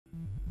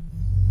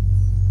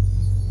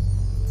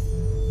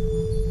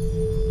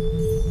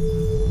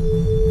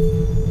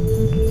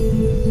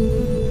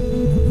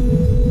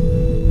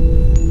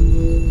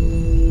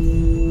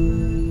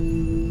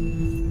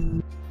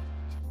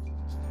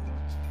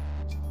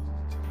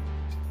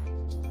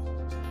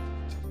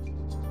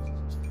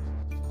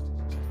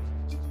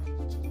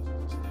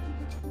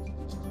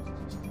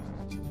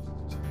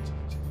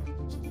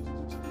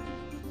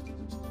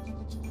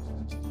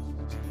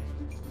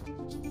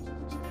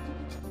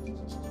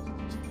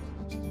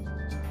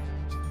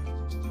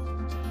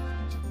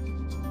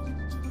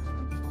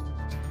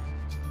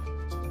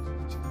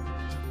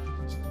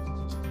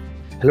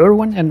Hello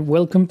everyone and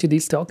welcome to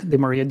this talk, the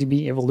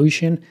MariaDB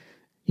evolution.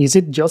 Is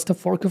it just a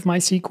fork of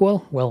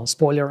MySQL? Well,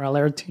 spoiler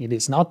alert, it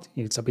is not.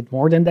 It's a bit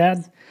more than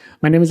that.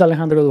 My name is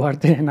Alejandro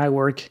Duarte and I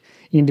work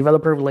in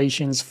developer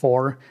relations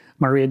for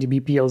MariaDB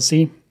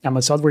PLC. I'm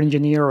a software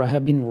engineer. I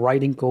have been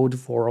writing code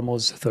for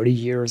almost 30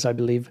 years, I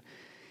believe.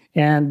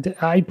 And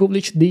I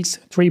published these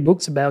 3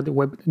 books about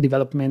web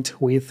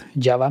development with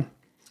Java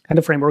and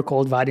a framework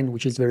called widenius,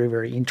 which is very,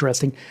 very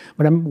interesting.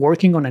 But I'm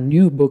working on a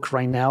new book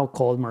right now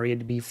called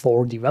MariaDB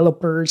for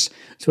Developers.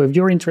 So if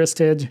you're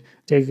interested,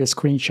 take a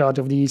screenshot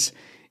of these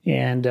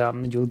and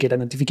you'll get a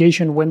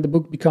notification when the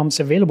book becomes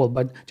available.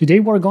 But today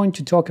we're going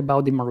to talk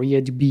about the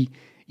MariaDB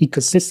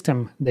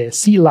ecosystem, the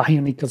sea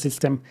lion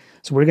ecosystem.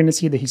 So we're going to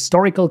see the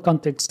historical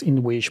context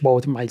in which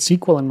both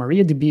MySQL and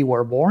MariaDB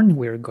were born.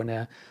 We're going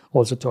to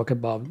also talk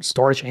about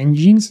storage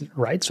engines,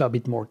 right? So a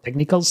bit more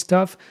technical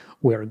stuff.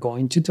 We're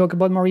going to talk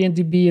about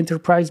MariaDB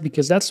Enterprise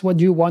because that's what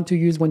you want to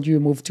use when you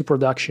move to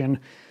production,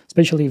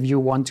 especially if you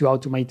want to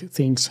automate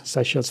things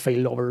such as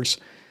failovers.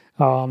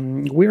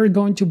 We're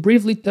going to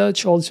briefly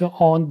touch also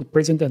on the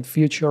present and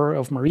future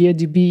of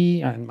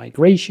MariaDB and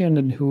migration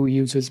and who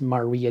uses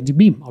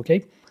MariaDB,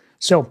 okay?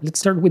 So let's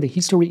start with the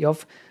history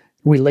of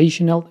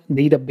relational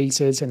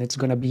databases, and it's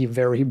going to be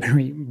very,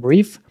 very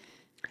brief.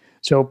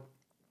 So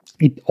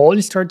it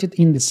all started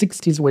in the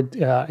 60s with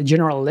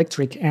General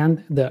Electric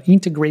and the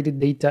Integrated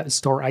Data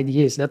Store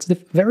IDEs. That's the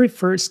very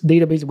first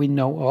database we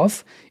know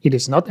of. It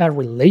is not a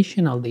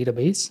relational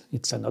database.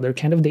 It's another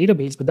kind of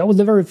database, but that was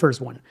the very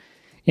first one.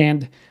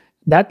 And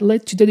that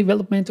led to the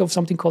development of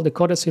something called the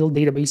codicil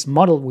database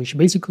model, which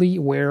basically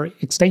were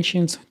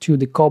extensions to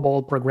the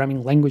COBOL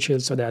programming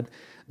languages so that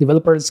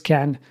developers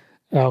can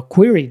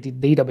query the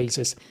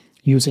databases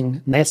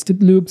using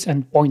nested loops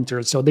and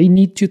pointers. So they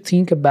need to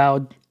think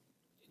about,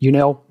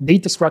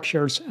 data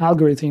structures,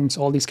 algorithms,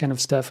 all this kind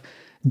of stuff.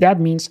 That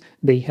means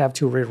they have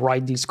to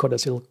rewrite this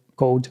codicil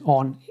code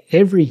on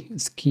every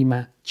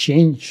schema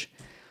change.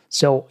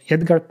 So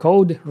Edgar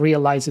code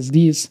realizes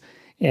this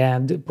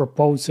and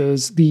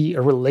proposes the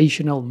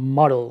relational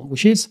model,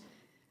 which is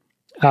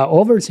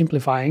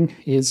oversimplifying,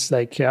 is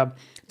like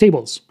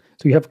tables.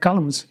 So you have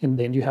columns and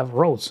then you have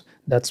rows.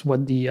 That's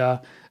what the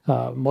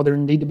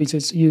modern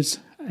databases use.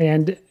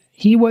 And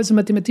he was a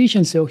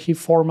mathematician, so he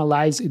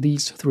formalized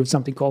these through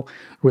something called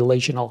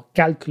relational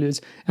calculus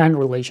and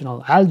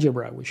relational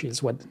algebra, which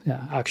is what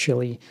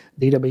actually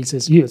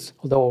databases use.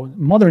 Although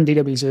modern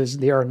databases,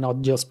 they are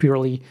not just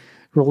purely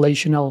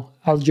relational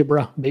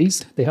algebra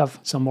based. They have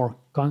some more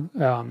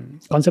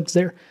concepts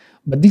there,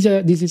 but this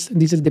is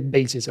the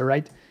basis, all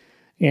right?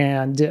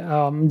 And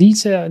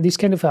these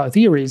kind of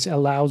theories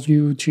allows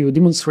you to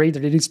demonstrate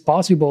that it is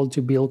possible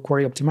to build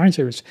query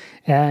optimizers.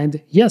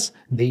 And yes,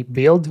 they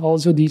build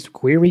also these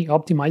query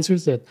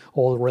optimizers that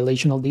all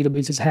relational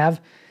databases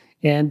have.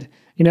 And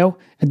a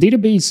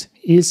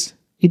database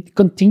it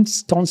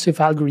contains tons of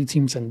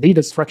algorithms and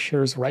data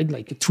structures, right?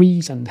 Like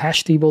trees and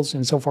hash tables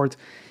and so forth.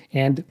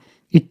 And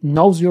it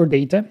knows your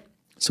data,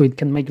 so it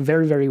can make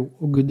very, very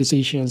good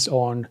decisions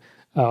on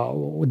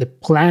the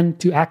plan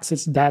to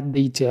access that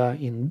data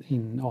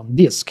on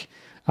disk,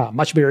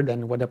 much better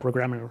than what a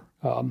programmer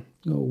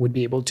would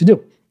be able to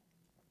do.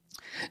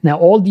 Now,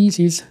 all this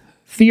is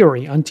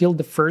theory until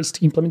the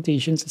first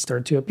implementations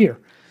start to appear.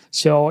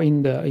 So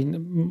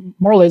in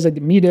more or less at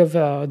the mid of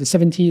the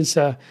 70s,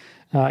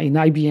 in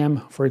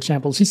IBM, for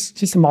example,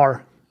 System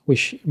R,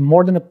 which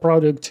more than a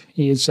product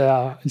is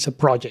a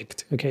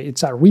project. Okay,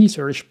 it's a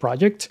research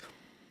project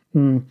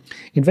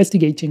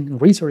investigating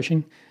and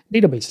researching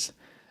databases.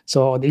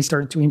 So they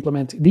started to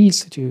implement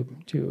these to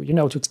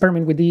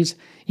experiment with these.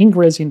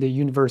 Ingress in the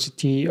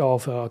University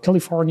of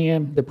California,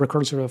 the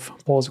precursor of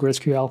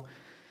PostgreSQL.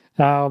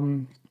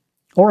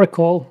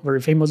 Oracle,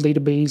 very famous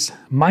database.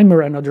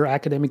 Mimer, another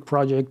academic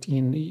project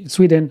in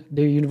Sweden,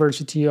 the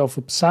University of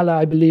Uppsala,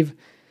 I believe.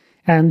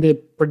 And the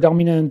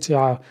predominant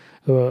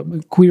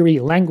query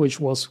language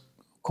was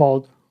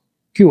called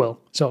QL.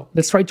 So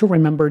let's try to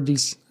remember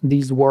this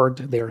word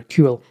there,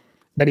 QL.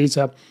 That is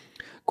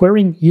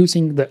querying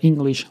using the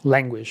English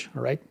language,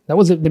 all right? That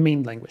was the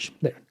main language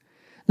there.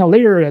 Now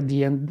later at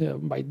the end,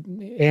 by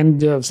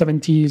end of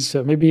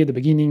 70s, maybe at the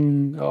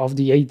beginning of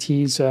the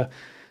 80s,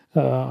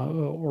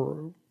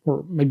 or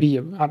maybe,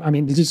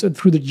 this is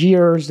through the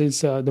years,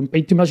 don't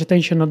pay too much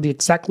attention on the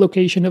exact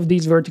location of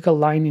this vertical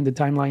line in the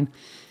timeline.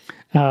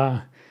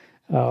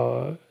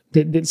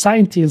 The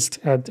scientists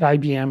at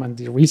IBM and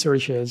the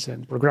researchers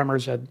and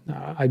programmers at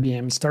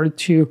IBM started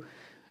to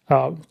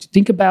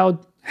think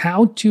about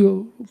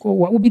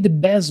what would be the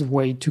best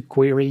way to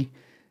query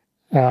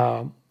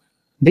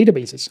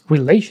databases,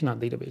 relational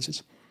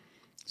databases.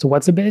 So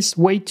what's the best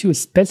way to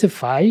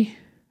specify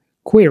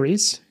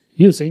queries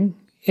using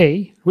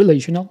a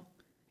relational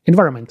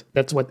environment?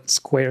 That's what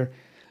Square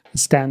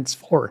stands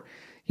for.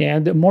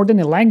 And more than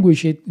a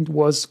language, it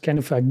was kind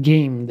of a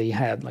game they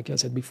had, like I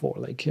said before.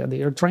 Like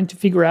they are trying to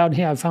figure out,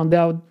 hey, I found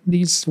out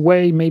this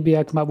way, maybe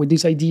I come up with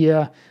this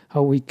idea,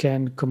 how we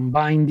can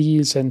combine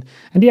these. And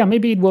yeah,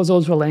 maybe it was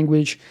also a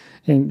language,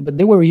 but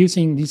they were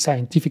using this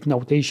scientific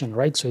notation,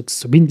 right? So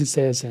it's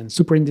subindices and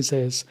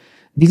superindices.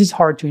 This is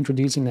hard to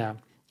introduce in a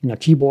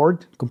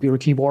keyboard, computer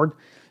keyboard.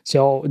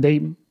 So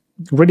they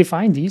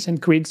redefine these and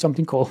create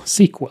something called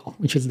SQL,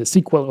 which is the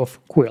sequel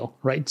of Quill,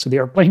 right? So they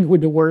are playing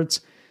with the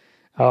words.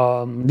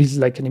 This is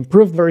like an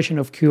improved version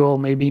of QL,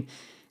 maybe.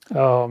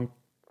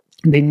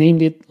 They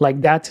named it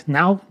like that.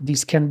 Now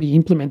this can be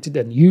implemented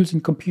and used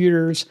in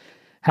computers.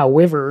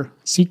 However,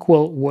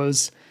 SQL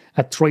was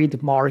a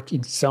trademark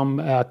in some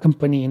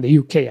company in the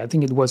UK. I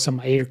think it was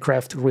some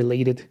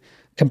aircraft-related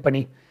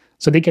company.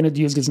 So they cannot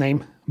use this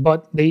name,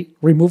 but they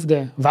removed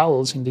the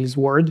vowels in this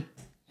word,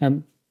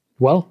 and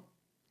well,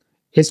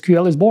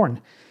 SQL is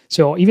born.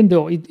 So even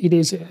though it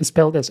is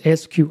spelled as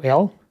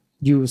SQL,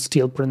 you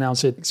still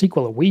pronounce it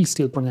SQL. We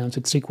still pronounce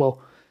it SQL.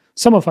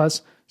 Some of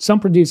us, some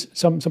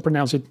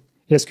pronounce it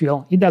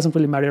SQL. It doesn't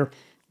really matter.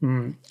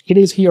 It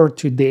is here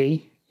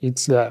today.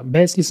 It's the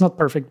best. It's not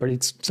perfect, but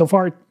it's so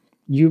far.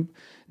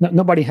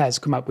 Nobody has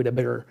come up with a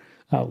better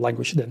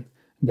language than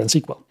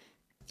SQL.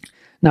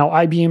 Now,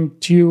 IBM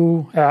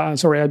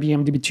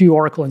DB2,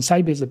 Oracle, and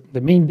Sybase,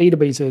 the main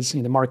databases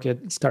in the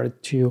market,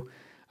 started to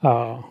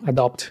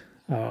adopt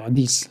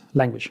this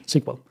language,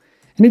 SQL.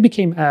 And it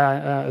became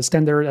a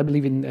standard, I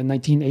believe, in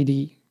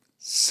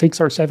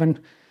 1986 or 7,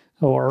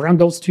 or around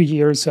those 2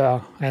 years,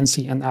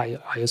 ANSI and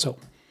ISO.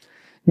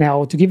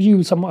 Now, to give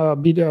you some a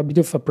bit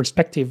of a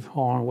perspective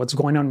on what's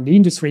going on in the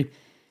industry,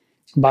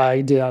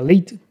 by the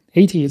late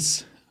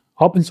 80s,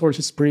 open source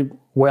is pretty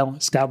well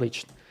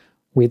established.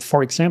 With,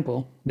 for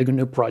example, the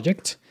GNU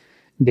project,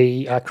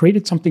 they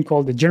created something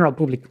called the General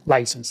Public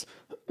License,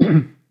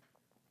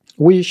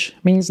 which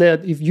means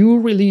that if you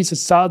release a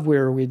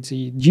software with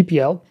the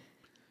GPL,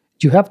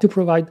 you have to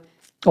provide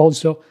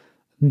also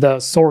the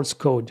source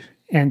code,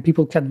 and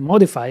people can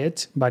modify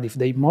it. But if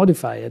they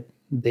modify it,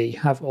 they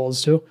have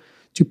also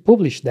to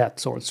publish that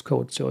source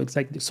code. So it's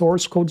like the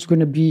source code is going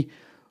to be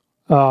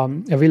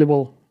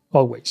available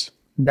always.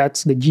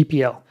 That's the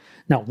GPL.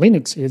 Now,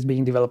 Linux is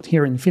being developed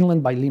here in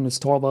Finland by Linus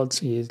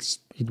Torvalds.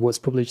 It was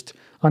published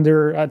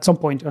at some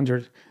point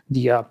under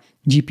the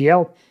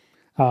GPL.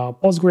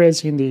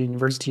 Postgres in the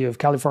University of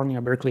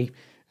California, Berkeley,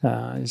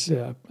 is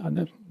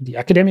the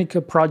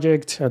academic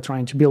project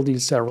trying to build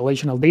this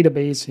relational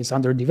database is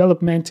under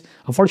development.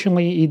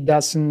 Unfortunately, it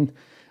doesn't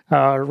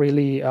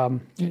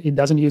it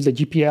doesn't use the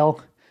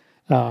GPL.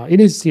 It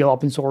is still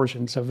open source,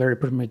 and it's a very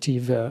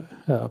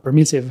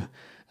permissive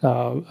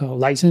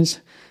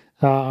license.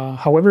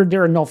 However,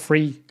 there are no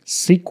free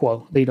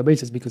SQL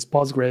databases because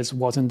Postgres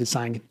wasn't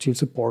designed to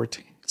support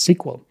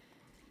SQL.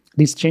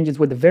 This changes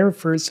with the very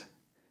first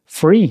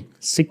free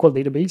SQL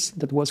database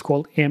that was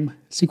called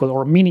MySQL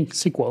or mini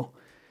SQL.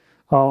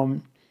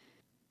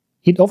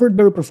 It offered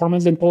better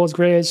performance than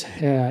Postgres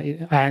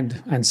and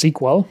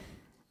SQL.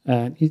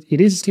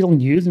 It is still in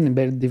use in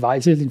embedded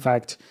devices. In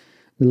fact,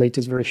 the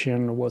latest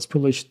version was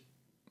published,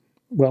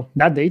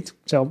 that date.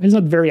 So it's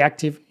not very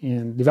active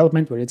in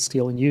development, but it's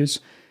still in use.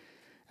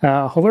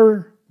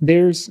 However,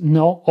 there's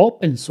no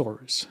open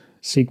source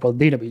SQL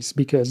database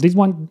because this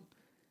one,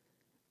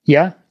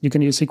 yeah, you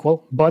can use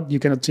SQL, but you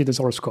cannot see the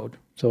source code.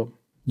 So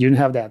you don't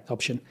have that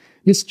option.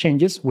 This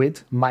changes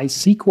with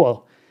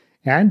MySQL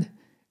and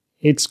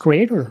its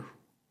creator,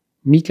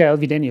 Michael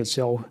Widenius.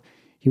 So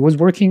he was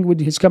working with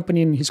his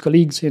company and his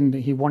colleagues, and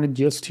he wanted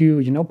just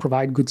to,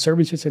 provide good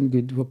services and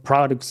good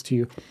products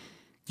to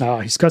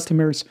his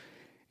customers.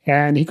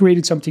 And he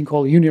created something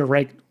called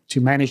UniRec to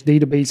manage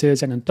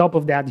databases. And on top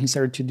of that, he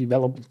started to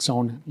develop its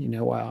own,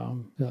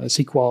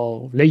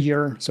 SQL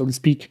layer, so to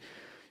speak.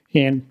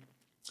 And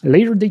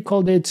later they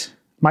called it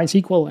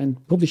MySQL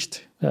and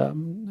published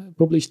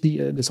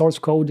the source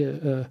code.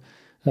 They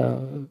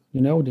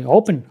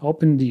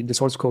open the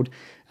source code.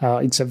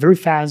 It's a very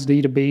fast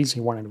database. He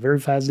wanted a very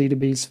fast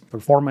database,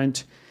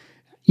 performant,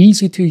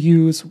 easy to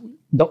use.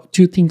 The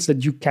two things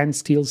that you can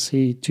still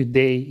see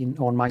today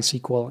on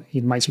MySQL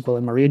and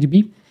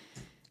MariaDB.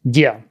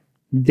 Yeah.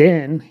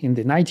 Then in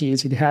the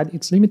 90s, it had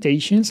its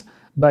limitations,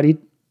 but it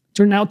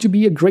turned out to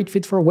be a great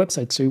fit for a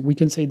website. So we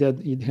can say that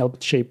it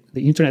helped shape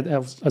the internet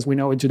as we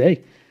know it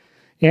today.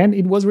 And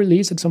it was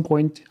released at some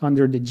point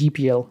under the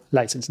GPL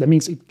license. That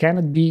means it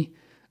cannot be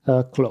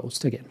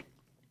closed again.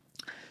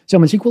 So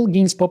MySQL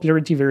gains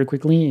popularity very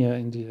quickly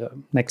in the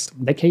next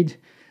decade.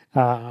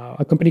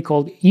 A company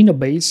called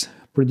Innobase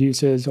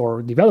produces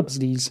or develops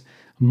these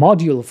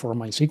module for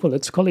MySQL.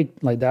 Let's call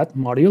it like that,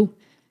 module.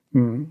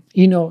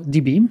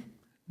 InnoDB.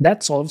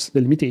 That solves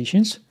the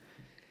limitations.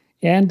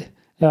 And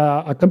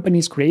a company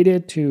is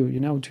created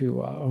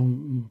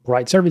to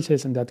provide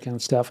services and that kind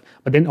of stuff.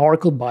 But then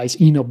Oracle buys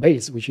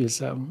Innobase, which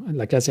is,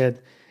 like I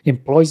said,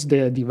 employs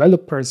the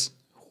developers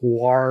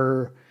who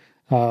are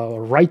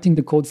writing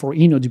the code for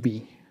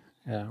InnoDB.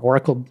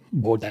 Oracle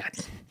bought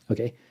that.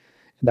 Okay,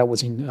 that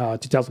was in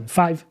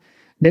 2005.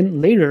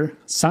 Then later,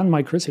 Sun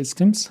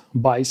Microsystems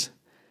buys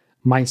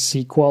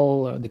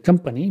MySQL, the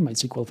company,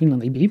 MySQL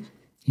Finland AB,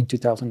 in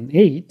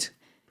 2008.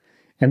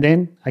 And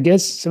then I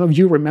guess some of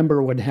you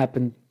remember what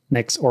happened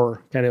next,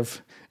 or kind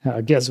of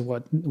guess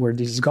where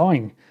this is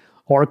going.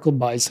 Oracle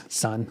buys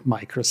Sun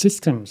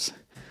Microsystems.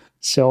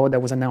 So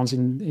that was announced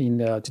in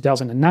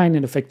 2009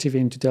 and effective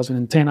in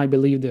 2010, I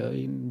believe,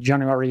 in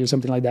January or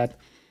something like that.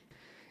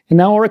 And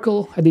now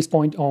Oracle, at this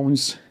point,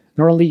 owns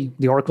not only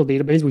the Oracle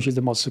database, which is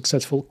the most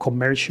successful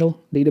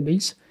commercial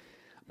database,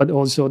 but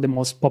also the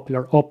most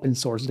popular open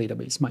source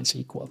database,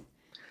 MySQL.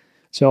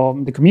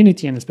 So the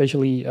community, and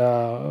especially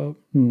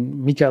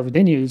Michael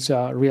Widenius,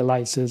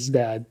 realizes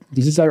that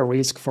this is a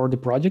risk for the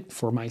project,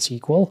 for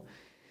MySQL,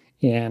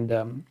 and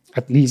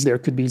at least there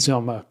could be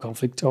some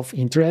conflict of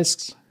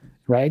interests,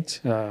 right?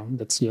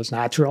 That's just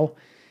natural.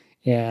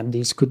 And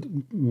this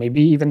could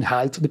maybe even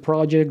halt the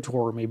project,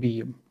 or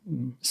maybe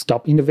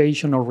stop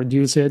innovation or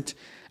reduce it.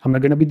 I'm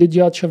not going to be the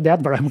judge of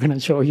that, but I'm going to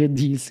show you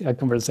this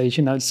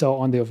conversation I saw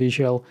on the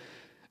official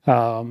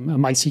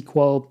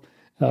MySQL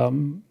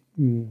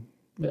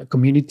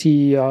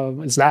community,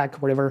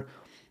 Slack, whatever.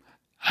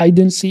 I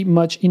didn't see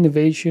much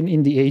innovation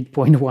in the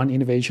 8.1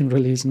 innovation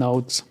release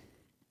notes.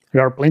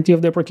 There are plenty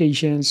of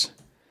deprecations.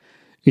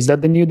 Is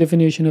that the new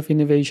definition of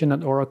innovation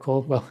at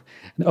Oracle? Well,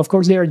 of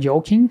course they are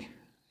joking,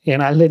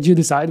 and I'll let you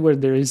decide whether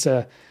there is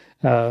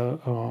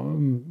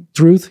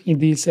truth in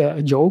these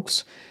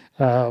jokes.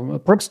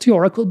 Props to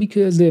Oracle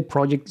because the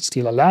project is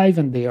still alive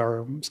and they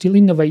are still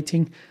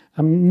innovating.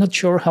 I'm not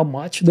sure how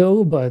much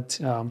though, but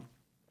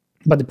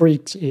the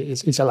project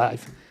is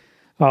alive.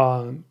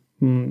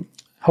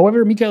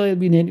 However, Michael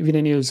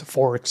Widenius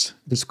forks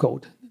this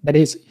code. That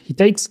is, he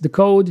takes the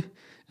code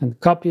and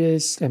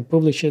copies and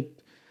publish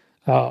it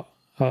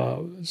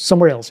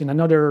somewhere else in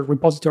another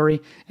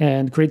repository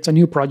and creates a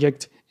new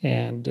project.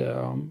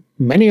 And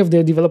many of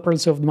the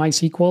developers of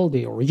MySQL,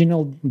 the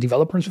original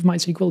developers of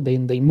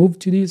MySQL, they moved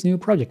to this new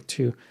project,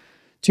 to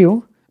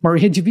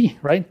MariaDB,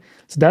 right?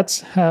 So that's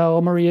how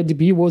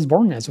MariaDB was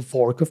born, as a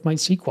fork of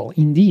MySQL.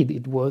 Indeed,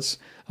 it was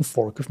a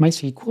fork of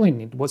MySQL,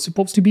 and it was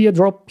supposed to be a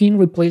drop-in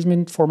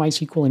replacement for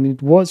MySQL, and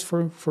it was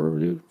for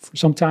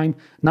some time.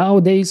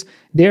 Nowadays,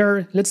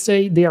 let's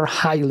say they are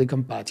highly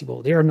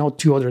compatible. There are no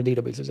two other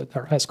databases that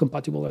are as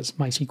compatible as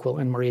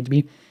MySQL and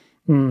MariaDB.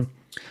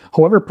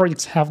 However,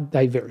 projects have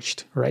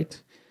diverged,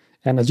 right?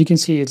 And as you can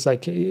see, it's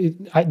like,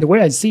 the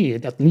way I see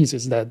it, at least,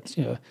 is that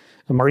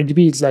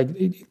MariaDB is like,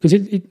 because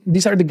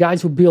these are the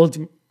guys who built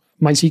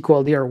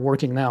MySQL, they are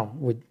working now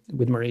with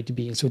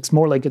MariaDB. So it's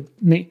more like a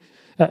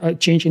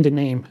change in the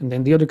name. And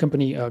then the other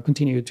company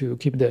continue to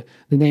keep the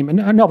name.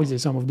 And obviously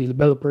some of the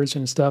developers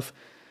and stuff.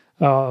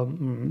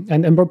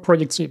 And both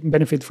projects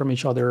benefit from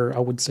each other, I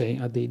would say,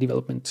 at the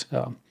development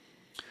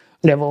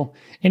level.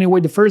 Anyway,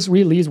 the first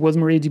release was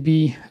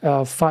MariaDB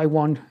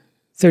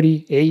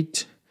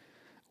 5.1.38.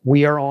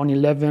 We are on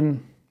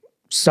 11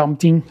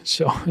 something,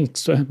 so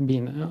it's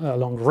been a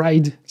long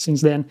ride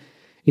since then.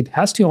 It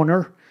has to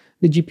honor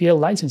the GPL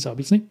license,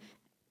 obviously.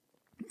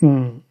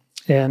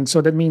 And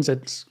so that means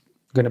it's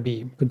going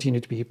to continue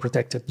to be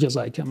protected, just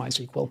like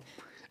MySQL,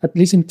 at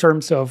least in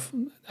terms of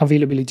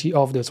availability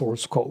of the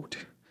source code.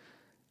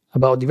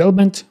 About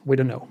development, we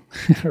don't know,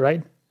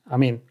 right? I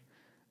mean,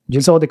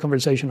 you saw the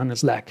conversation on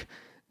Slack.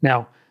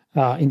 Now,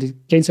 in the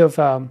case of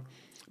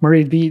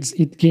MariaDB,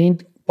 it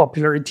gained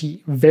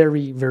popularity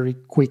very, very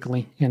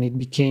quickly, and it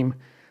became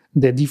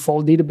the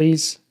default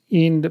database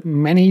in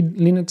many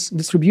Linux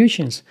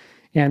distributions.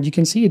 And you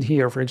can see it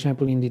here, for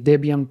example, in the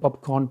Debian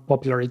PopCon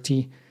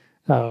popularity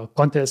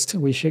contest,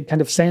 which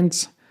kind of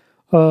sends,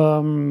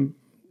 you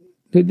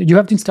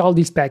have to install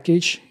this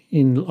package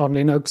on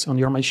Linux on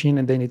your machine,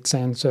 and then it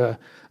sends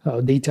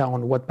data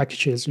on what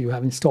packages you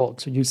have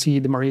installed. So you see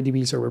the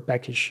MariaDB server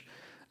package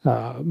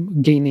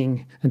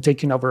gaining and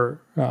taking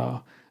over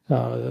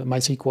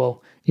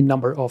MySQL in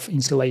number of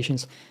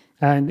installations.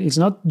 And it's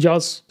not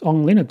just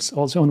on Linux,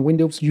 also on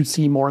Windows, you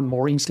see more and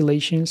more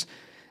installations.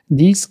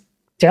 This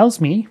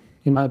tells me,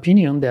 in my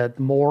opinion, that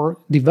more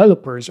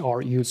developers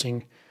are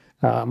using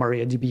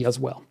MariaDB as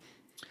well.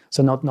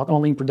 So not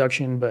only in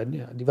production, but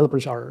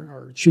developers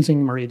are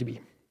choosing MariaDB.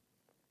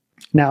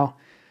 Now,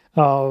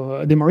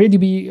 the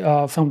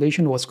MariaDB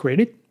Foundation was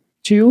created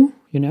to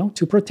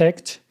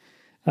protect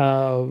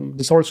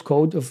the source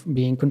code of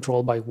being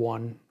controlled by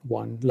one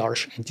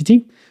large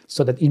entity,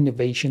 so that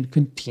innovation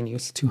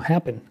continues to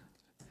happen.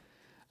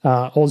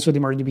 Also, the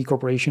MariaDB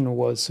Corporation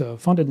was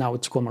founded. Now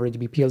it's called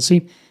MariaDB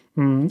PLC,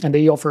 and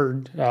they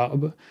offered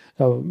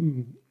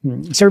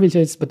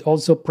services, but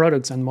also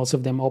products, and most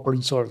of them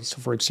open source.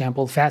 So for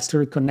example,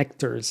 faster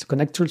connectors.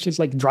 Connectors is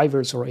like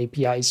drivers or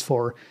APIs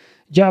for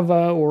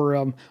Java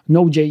or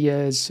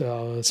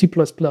Node.js, C++,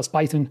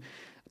 Python,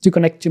 to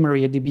connect to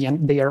MariaDB,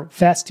 and they are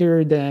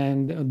faster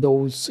than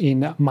those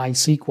in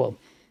MySQL.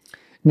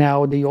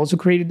 Now, they also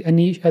created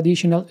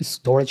additional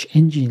storage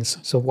engines.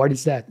 So what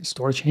is that?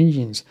 Storage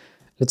engines.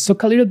 Let's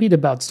talk a little bit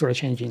about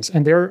storage engines.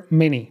 And there are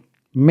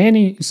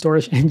many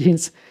storage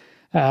engines.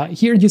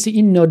 Here you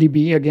see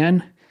InnoDB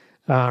again.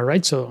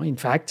 right? So in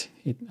fact,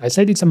 I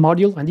said it's a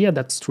module, and yeah,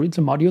 that's true. It's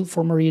a module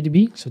for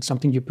MariaDB. So it's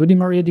something you put in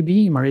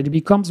MariaDB.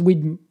 MariaDB comes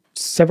with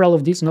several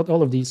of these, not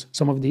all of these,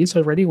 some of these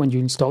already when you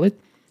install it,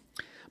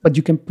 but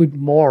you can put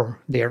more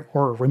there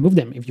or remove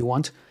them if you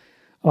want.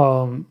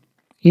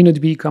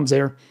 InnoDB comes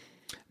there.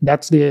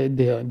 That's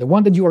the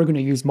one that you are going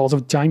to use most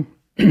of the time.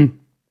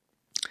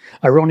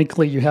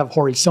 Ironically, you have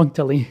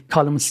horizontally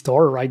column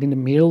store right in the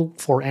middle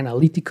for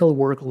analytical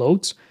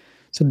workloads.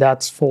 So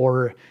that's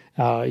for,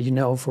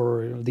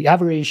 for the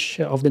average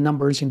of the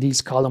numbers in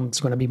these columns, it's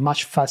going to be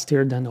much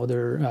faster than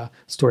other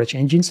storage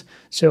engines.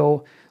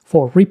 So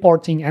for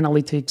reporting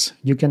analytics,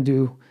 you can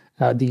do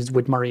these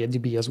with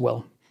MariaDB as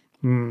well.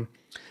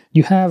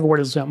 You have what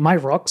is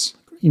MyRocks,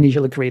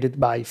 initially created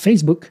by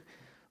Facebook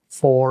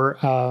for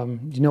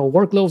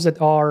workloads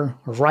that are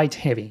write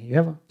heavy. You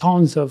have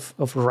tons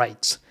of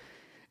writes.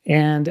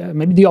 And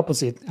maybe the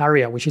opposite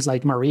area, which is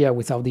like Maria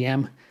without the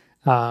M,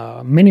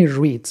 many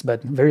reads,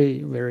 but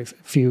very, very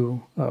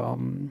few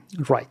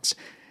writes.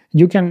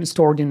 You can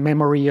store it in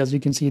memory, as you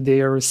can see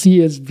there,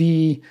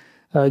 CSV.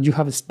 You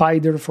have a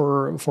spider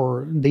for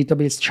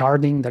database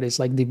sharding, that is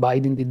like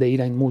dividing the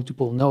data in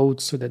multiple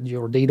nodes so that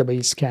your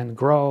database can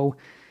grow.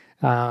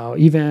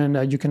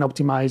 Even you can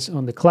optimize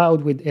on the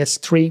cloud with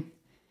S3.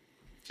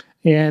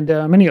 And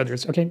many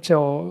others. Okay,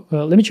 so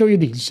let me show you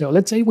these. So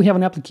let's say we have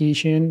an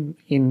application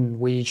in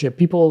which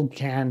people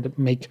can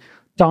make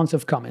tons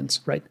of comments,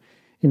 right?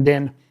 And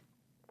then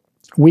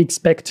we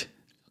expect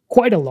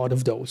quite a lot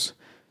of those.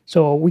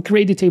 So we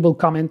create the table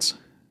comments,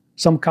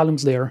 some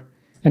columns there,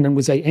 and then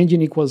we say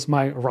engine equals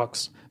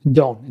MyRocks.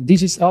 Done.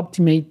 This is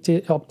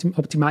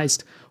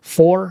optimized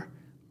for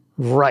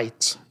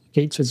writes.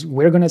 Okay, so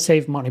we're going to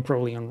save money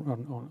probably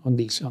on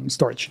these, on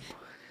storage.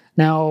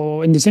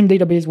 Now, in the same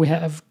database, we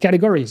have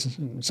categories,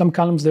 some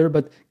columns there,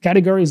 but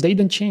categories, they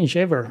don't change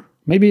ever.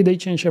 Maybe they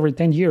change every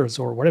 10 years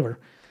or whatever.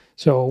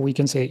 So we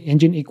can say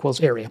engine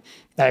equals area.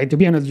 To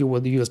be honest, you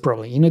will use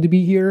probably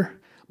InnoDB here,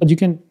 but you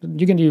can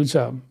use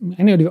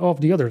any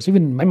of the others,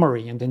 even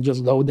memory, and then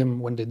just load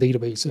them when the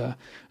database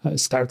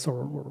starts,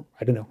 or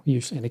I don't know,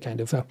 use any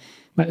kind of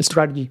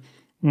strategy.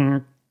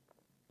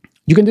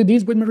 You can do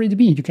this with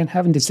MariaDB. You can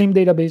have in the same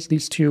database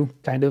these two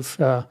kind of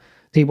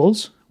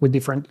tables with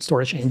different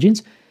storage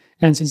engines.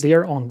 And since they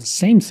are on the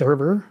same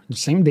server, the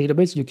same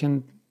database, you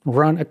can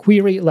run a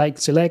query like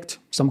select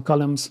some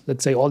columns,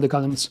 let's say all the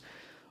columns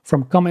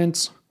from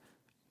comments,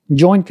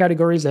 join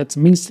categories, that's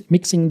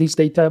mixing this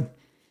data,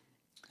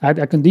 add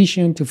a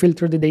condition to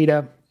filter the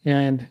data.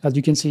 And as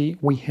you can see,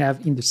 we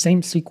have in the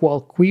same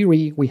SQL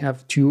query, we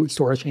have two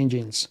storage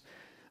engines.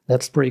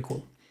 That's pretty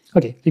cool.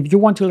 Okay, if you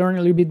want to learn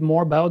a little bit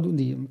more about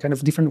the kind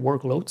of different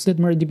workloads that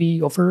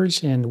MariaDB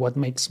offers and what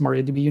makes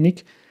MariaDB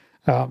unique,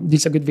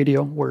 this is a good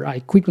video where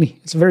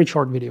it's a very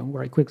short video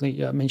where I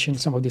quickly mention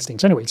some of these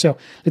things. Anyway, so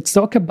let's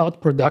talk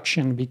about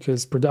production,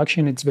 because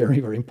production is very,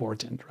 very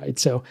important, right?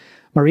 So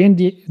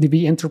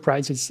MariaDB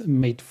Enterprise is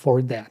made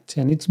for that,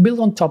 and it's built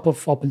on top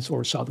of open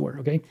source software,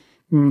 okay?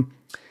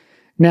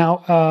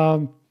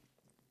 Now,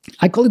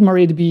 I call it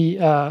MariaDB,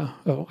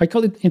 I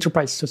call it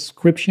Enterprise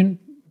Subscription,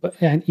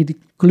 and it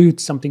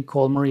includes something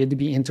called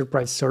MariaDB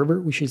Enterprise Server,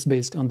 which is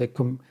based on the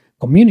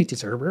community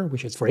server,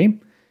 which is free.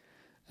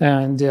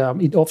 And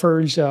it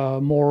offers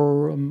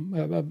more,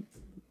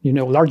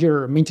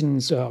 larger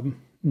maintenance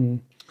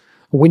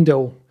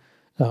window,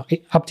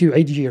 up to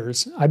 8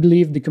 years. I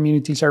believe the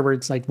community server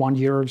it's like 1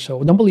 year or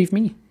so. Don't believe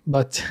me,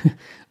 but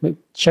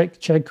check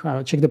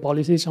the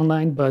policies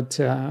online. But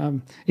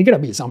it gotta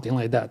be something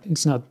like that.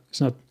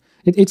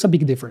 It's a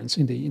big difference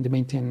in the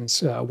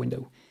maintenance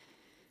window.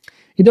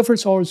 It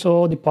offers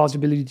also the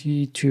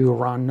possibility to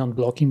run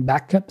non-blocking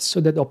backups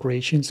so that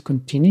operations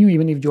continue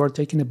even if you are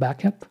taking a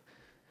backup.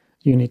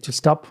 You need to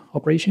stop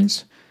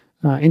operations.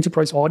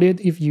 Enterprise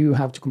audit if you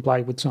have to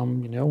comply with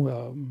some,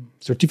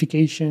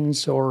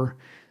 certifications or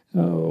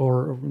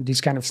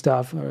this kind of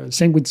stuff.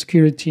 Same with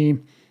security.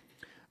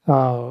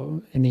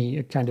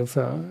 Any kind of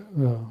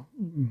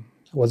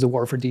what's the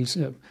word for these?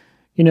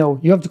 You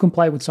have to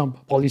comply with some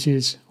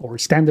policies or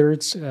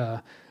standards.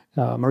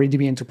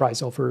 MariaDB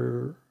Enterprise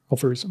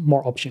offers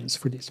more options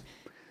for this.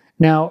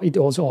 Now it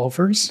also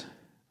offers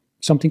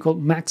something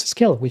called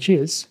MySQL, which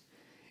is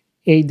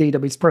a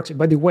database proxy.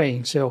 By the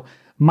way, so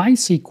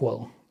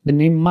MySQL, the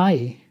name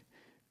My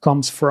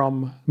comes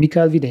from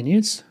Michael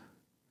Widenius'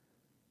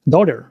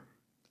 daughter.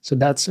 So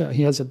that's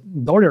he has a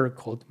daughter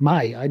called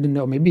My. I don't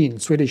know, maybe in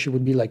Swedish it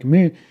would be like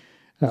me.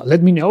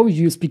 Let me know if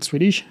you speak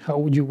Swedish,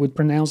 how you would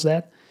pronounce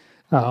that.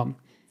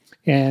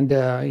 And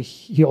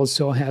he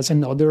also has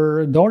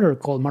another daughter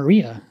called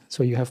Maria.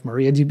 So you have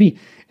MariaDB.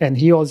 And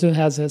he also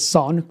has a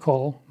son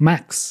called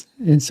Max.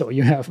 And so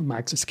you have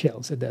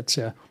MySQL. So that's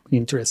an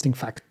interesting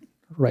fact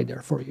right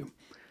there for you.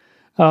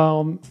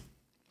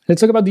 Let's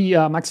talk about the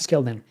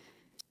MySQL then.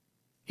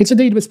 It's a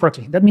database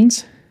proxy. That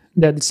means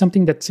that it's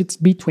something that sits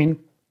between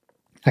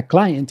a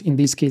client, in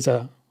this case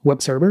a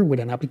web server with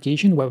an web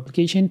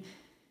application,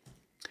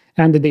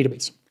 and the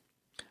database.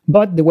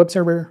 But the web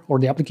server or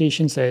the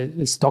application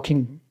is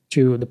talking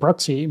to the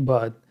proxy,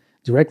 but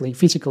directly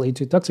physically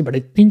to Tuxi, but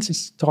it thinks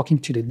it's talking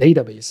to the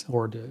database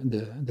or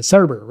the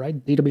server,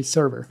 right? Database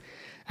server.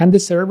 And the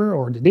server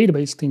or the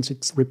database thinks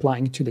it's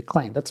replying to the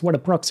client. That's what a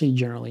proxy,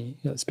 generally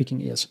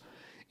speaking, is.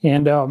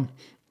 And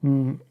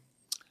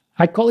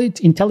I call it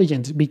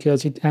intelligent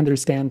because it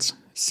understands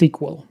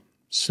SQL.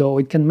 So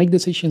it can make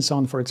decisions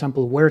on, for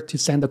example, where to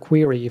send a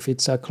query if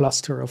it's a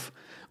cluster of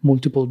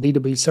multiple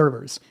database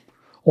servers,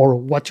 or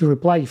what to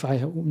reply if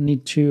I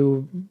need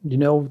to,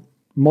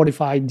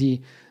 modify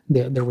the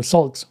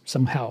results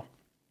somehow.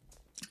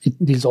 It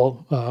is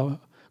all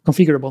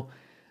configurable.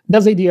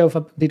 That's the idea of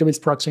a database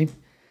proxy.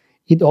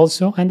 It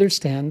also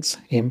understands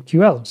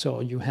MQL. So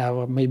you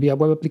have maybe a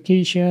web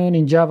application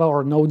in Java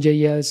or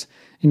Node.js,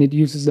 and it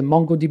uses the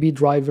MongoDB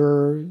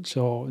driver.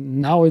 So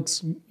now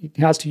it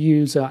has to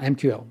use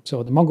MQL,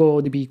 so the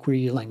MongoDB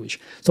query language.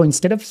 So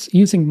instead of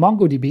using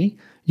MongoDB,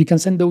 you can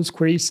send those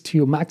queries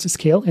to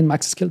MySQL, and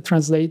MySQL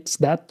translates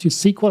that to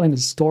SQL and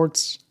it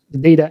stores the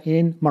data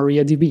in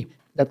MariaDB.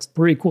 That's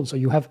pretty cool. So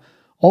you have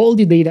all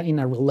the data in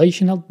a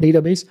relational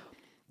database.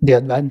 The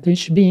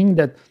advantage being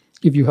that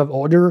if you have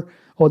other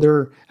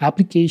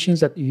applications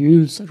that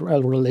use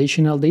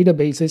relational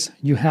databases,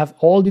 you have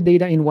all the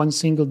data in one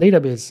single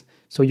database.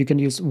 So you can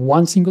use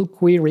one single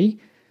query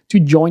to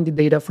join the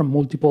data from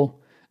multiple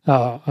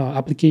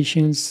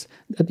applications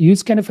that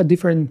use kind of a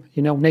different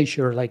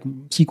nature, like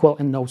SQL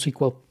and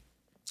NoSQL,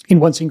 in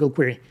one single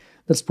query.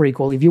 That's pretty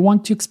cool. If you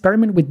want to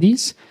experiment with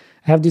this,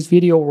 I have this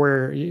video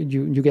where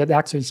you get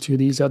access to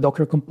this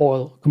Docker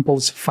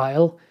compose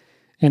file,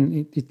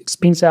 and it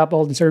spins up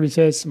all the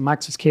services,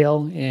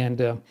 MySQL, and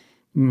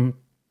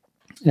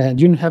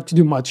you don't have to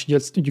do much.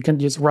 You can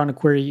just run a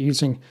query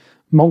using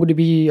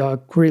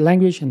MongoDB query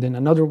language, and then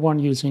another one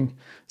using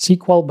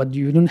SQL, but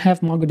you don't have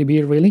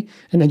MongoDB really.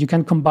 And then you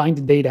can combine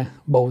the data,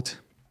 both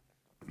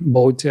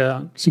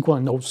SQL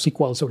and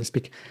NoSQL, so to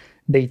speak,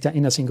 data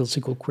in a single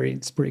SQL query.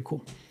 It's pretty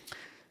cool.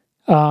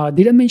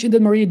 Did I mention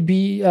that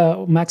MariaDB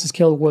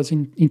MySQL was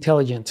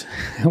intelligent?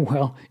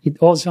 Well, it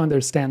also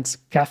understands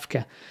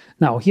Kafka.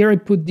 Now, here I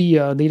put the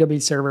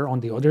database server on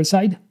the other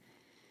side.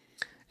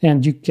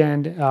 And you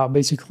can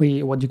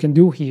basically, what you can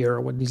do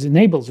here, what this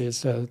enables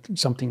is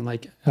something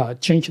like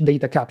change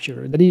data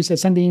capture. That is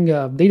sending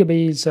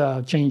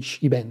database change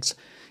events.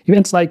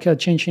 Events like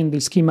changing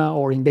the schema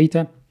or in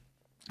data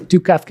to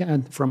Kafka,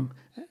 and from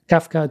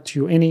Kafka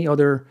to any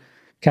other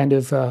kind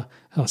of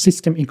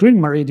system, including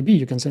MariaDB.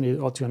 You can send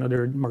it out to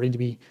another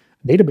MariaDB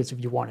database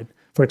if you wanted.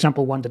 For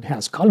example, one that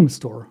has column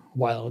store,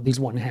 while this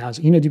one has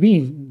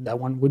InnoDB. That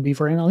one would be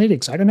for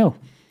analytics. I don't know.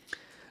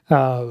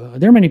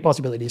 There are many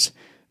possibilities.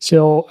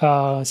 So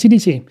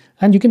CDC,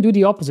 and you can do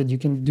the opposite. You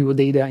can do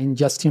data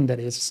ingestion, that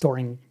is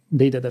storing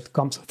data that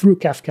comes through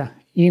Kafka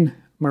in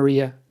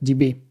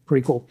MariaDB.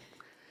 Pretty cool.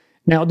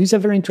 Now, this is a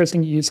very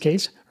interesting use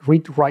case,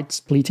 read-write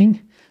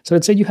splitting. So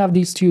let's say you have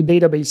these two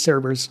database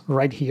servers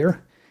right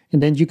here,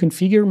 and then you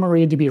configure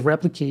MariaDB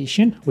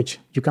replication, which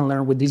you can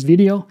learn with this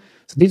video.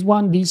 So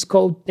this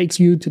code takes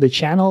you to the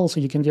channel,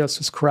 so you can just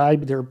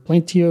subscribe. There are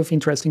plenty of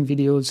interesting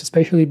videos,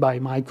 especially by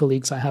my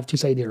colleagues. I have to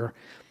say they're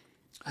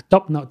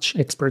top-notch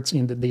experts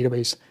in the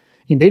database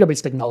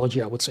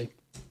technology, I would say.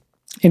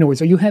 Anyway,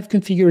 so you have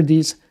configured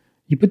this.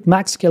 You put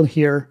MySQL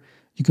here.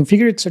 You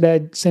configure it so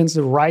that it sends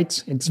the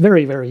writes. It's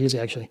very, very easy,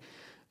 actually.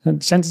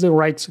 It sends the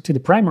writes to the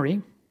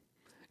primary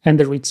and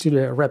the reads to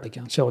the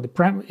replica. So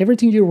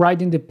everything you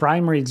write in the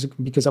primary, is,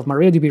 because of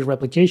MariaDB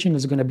replication,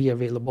 is going to be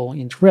available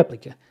in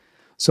replica.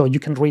 So you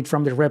can read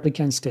from the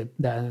replica instead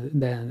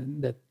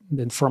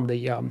than from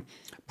the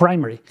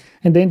primary.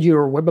 And then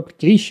your web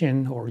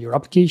application or your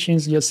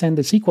applications just send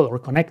the SQL or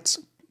connect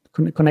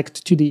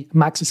to the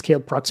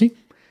MySQL proxy.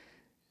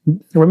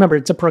 Remember,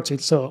 it's a proxy,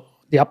 so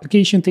the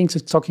application thinks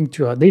it's talking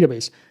to a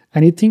database,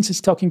 and it thinks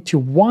it's talking to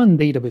one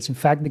database. In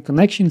fact, the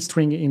connection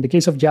string, in the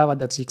case of Java,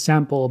 that's the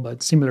example,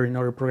 but similar in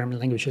other programming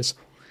languages,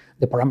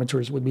 the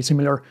parameters would be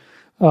similar.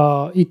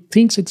 It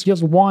thinks it's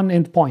just one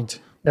endpoint.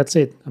 That's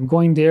it. I'm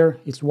going there,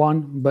 it's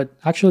one, but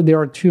actually there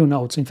are two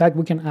nodes. In fact,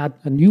 we can add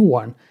a new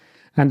one.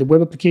 And the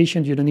web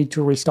application, you don't need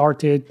to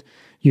restart it.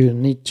 You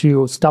don't need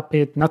to stop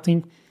it,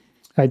 nothing.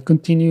 It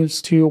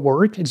continues to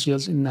work. It's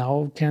just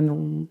now it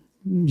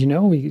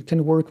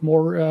can work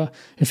more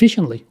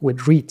efficiently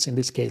with reads in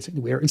this case.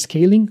 We are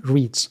scaling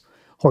reads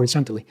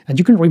horizontally. And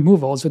you can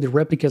remove also the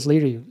replicas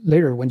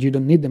later when you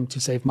don't need them to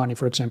save money,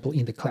 for example,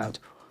 in the cloud.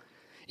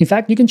 In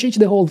fact, you can change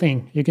the whole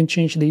thing. You can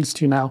change these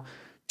to now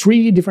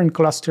 3 different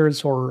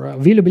clusters or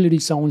availability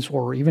zones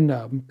or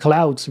even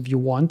clouds if you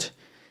want.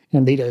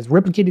 And data is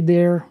replicated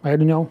there, I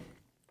don't know,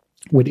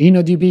 with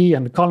InnoDB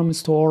and the column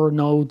store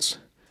nodes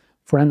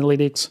for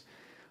analytics.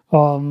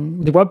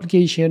 The web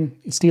application,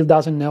 it still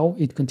doesn't know.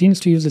 It continues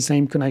to use the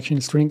same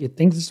connection string. It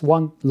thinks it's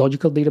one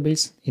logical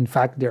database. In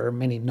fact, there are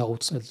many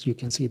nodes, as you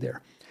can see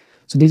there.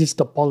 So this is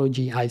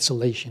topology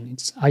isolation.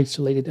 It's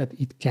isolated and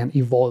it can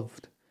evolve.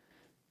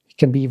 It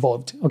can be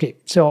evolved. Okay,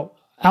 so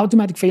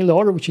automatic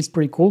failover, which is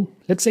pretty cool.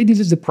 Let's say this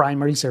is the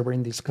primary server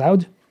in this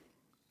cloud.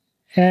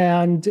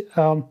 And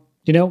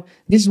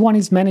this one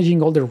is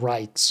managing all the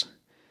writes.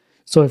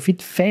 So if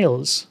it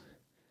fails,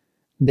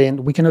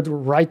 then we cannot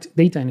write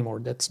data anymore.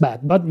 That's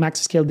bad. But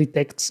MySQL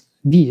detects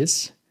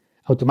this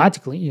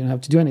automatically. You don't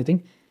have to do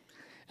anything.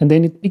 And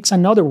then it picks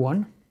another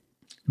one,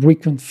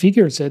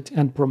 reconfigures it,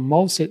 and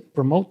promotes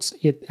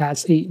it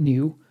as a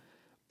new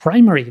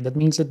primary. That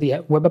means that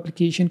the web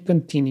application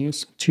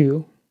continues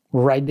to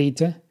write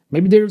data.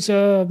 Maybe there's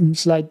a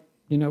slight,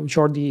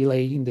 short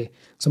delay in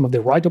some of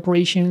the write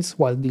operations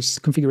while this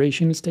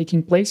configuration is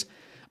taking place,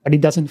 but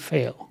it doesn't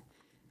fail.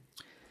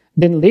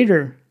 Then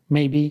later,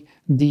 maybe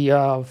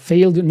the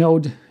failed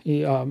node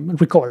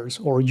recovers,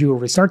 or you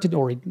restart it,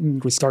 or it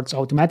restarts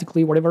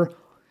automatically, whatever.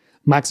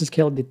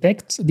 MySQL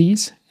detects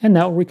these and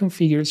now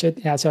reconfigures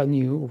it as a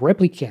new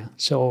replica.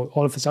 So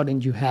all of a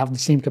sudden you have the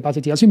same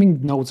capacity,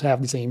 assuming nodes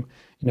have the same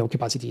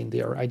capacity and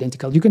they are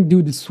identical. You can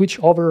do the switch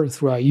over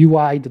through a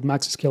UI that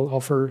MySQL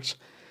offers,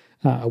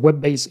 a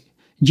web-based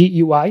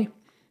GUI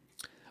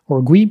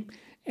or GUI,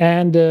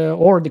 and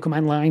or the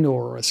command line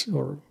or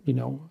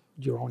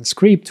your own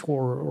script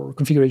or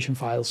configuration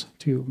files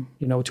to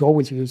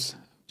always use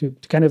to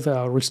kind of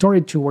restore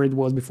it to where it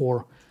was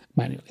before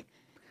manually.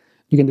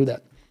 You can do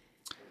that.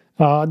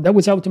 That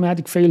was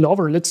automatic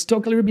failover. Let's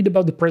talk a little bit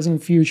about the present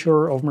and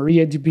future of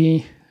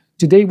MariaDB.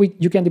 Today,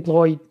 you can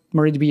deploy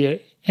MariaDB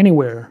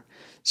anywhere.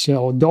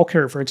 So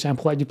Docker, for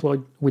example, I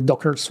deployed with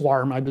Docker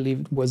Swarm, I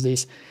believe was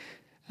this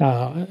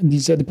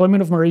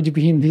deployment of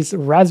MariaDB in this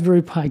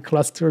Raspberry Pi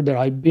cluster that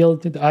I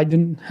built. I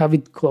don't have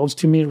it close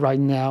to me right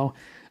now,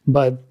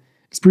 but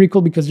it's pretty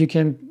cool because you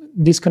can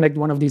disconnect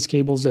one of these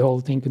cables. The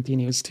whole thing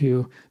continues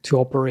to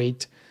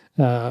operate.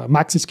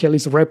 MySQL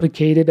is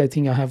replicated. I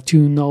think I have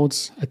 2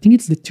 nodes. I think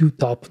it's the 2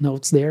 top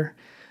nodes there.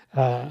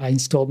 I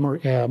installed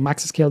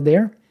MySQL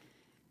there.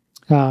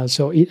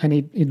 So it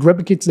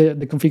replicates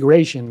the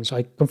configuration. So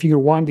I configure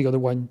one, the other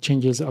one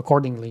changes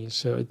accordingly.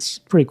 So it's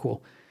pretty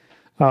cool.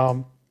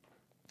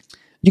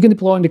 You can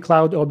deploy in the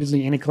cloud,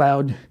 obviously any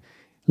cloud.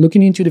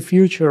 Looking into the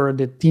future,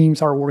 the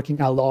teams are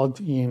working a lot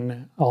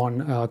on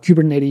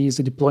Kubernetes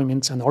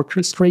deployments and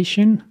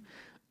orchestration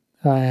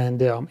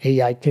and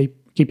AI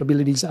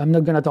capabilities. I'm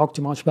not going to talk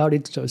too much about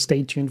it, so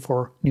stay tuned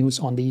for news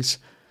on these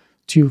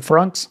 2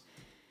 fronts.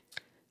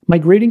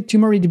 Migrating to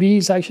MariaDB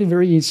is actually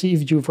very easy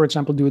if you, for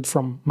example, do it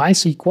from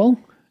MySQL.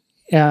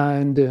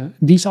 And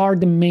these are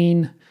the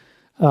main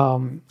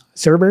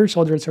servers,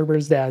 other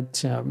servers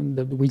that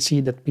we see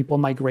that people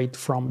migrate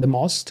from the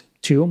most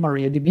to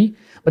MariaDB.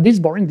 But this is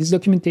boring. This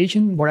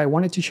documentation, what I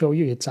wanted to show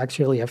you, it's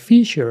actually a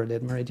feature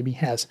that MariaDB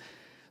has.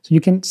 So you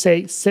can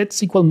say set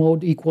SQL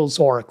mode equals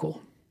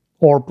Oracle,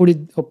 or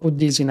put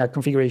this in a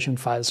configuration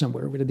file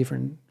somewhere with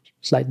a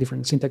slight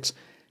different syntax.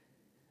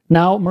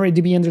 Now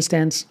MariaDB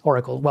understands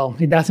Oracle. Well,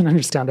 it doesn't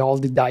understand all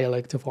the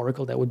dialect of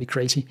Oracle. That would be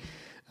crazy.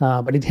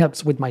 But it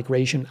helps with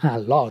migration a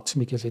lot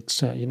because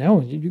it's,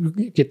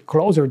 you get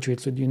closer to it,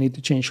 so you need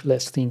to change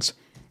less things.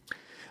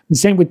 The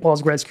same with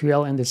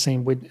PostgreSQL and the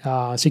same with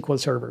SQL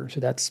Server.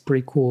 So that's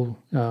pretty cool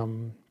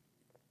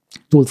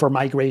tool for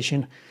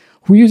migration.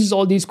 Who uses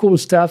all these cool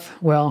stuff?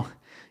 Well,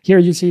 here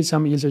you see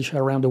some usage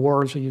around the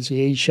world. So you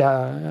see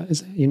Asia,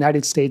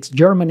 United States,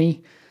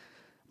 Germany,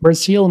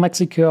 Brazil,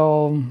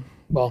 Mexico.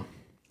 Well,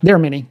 there are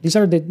many. These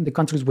are the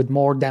countries with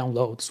more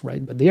downloads,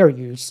 right? But they are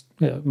used,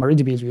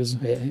 MariaDB is used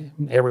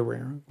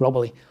everywhere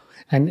globally.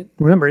 And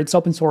remember, it's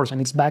open source and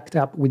it's backed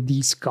up with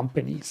these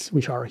companies,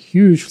 which are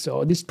huge.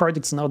 So this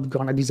project's not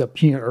going to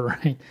disappear,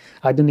 right?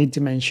 I don't need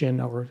to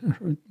mention or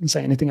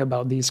say anything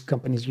about these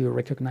companies. You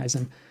recognize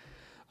them.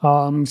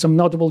 Some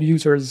notable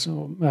users,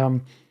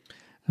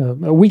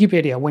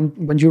 Wikipedia.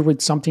 When you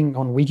read something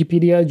on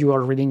Wikipedia, you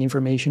are reading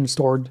information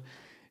stored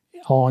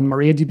on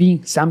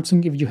MariaDB.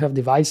 Samsung, if you have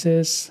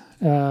devices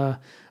that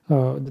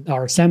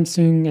are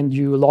Samsung and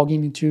you log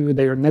into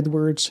their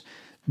networks,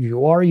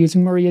 you are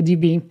using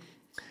MariaDB.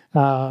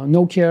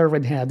 Nokia,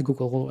 Red Hat,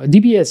 Google,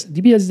 DBS.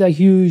 DBS is a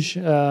huge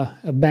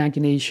bank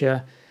in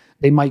Asia.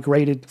 They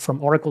migrated from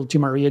Oracle to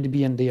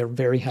MariaDB and they are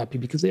very happy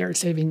because they are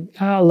saving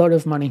a lot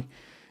of money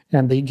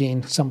and they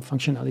gain some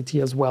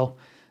functionality as well.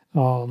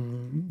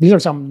 These are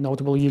some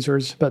notable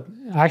users, but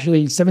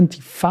actually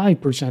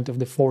 75% of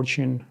the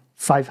Fortune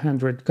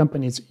 500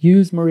 companies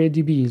use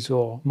MariaDB,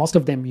 so most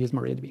of them use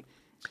MariaDB.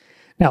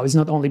 Now, it's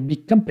not only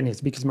big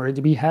companies because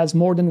MariaDB has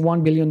more than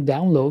 1 billion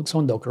downloads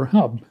on Docker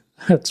Hub.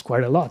 That's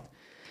quite a lot.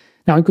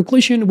 Now, in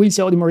conclusion, we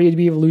saw the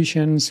MariaDB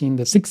evolutions in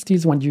the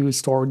 60s when you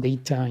store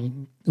data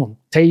on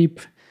tape,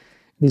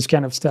 this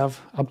kind of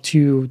stuff, up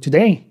to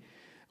today,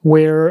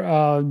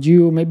 where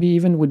you maybe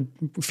even with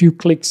a few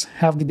clicks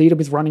have the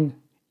database running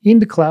in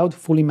the cloud,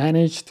 fully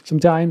managed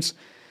sometimes,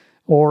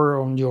 or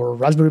on your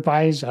Raspberry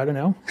Pis, I don't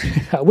know.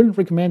 I wouldn't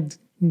recommend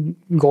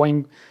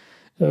going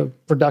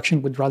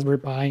production with Raspberry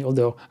Pi,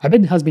 although I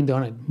bet it has been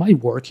done. It might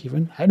work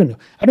even. I don't know.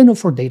 I don't know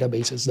for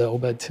databases though,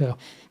 but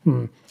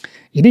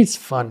it is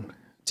fun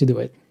to do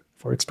it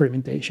for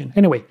experimentation.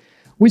 Anyway,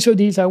 we saw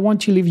this. I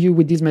want to leave you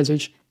with this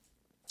message.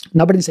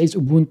 Nobody says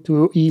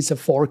Ubuntu is a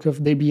fork of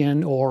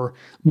Debian or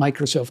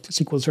Microsoft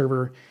SQL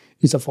Server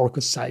is a fork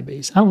of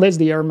Sybase, unless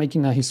they are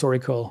making a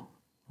historical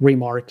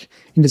remark.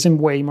 In the same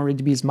way,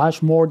 MariaDB is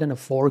much more than a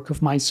fork of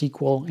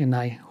MySQL, and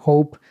I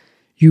hope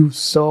you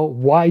saw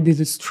why this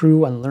is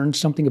true and learned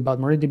something about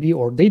MariaDB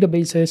or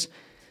databases,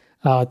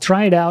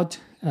 try it out.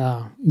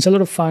 It's a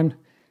lot of fun.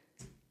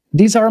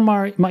 These are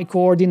my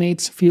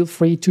coordinates. Feel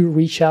free to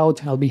reach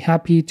out. I'll be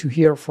happy to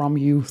hear from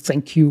you.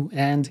 Thank you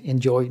and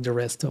enjoy the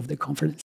rest of the conference.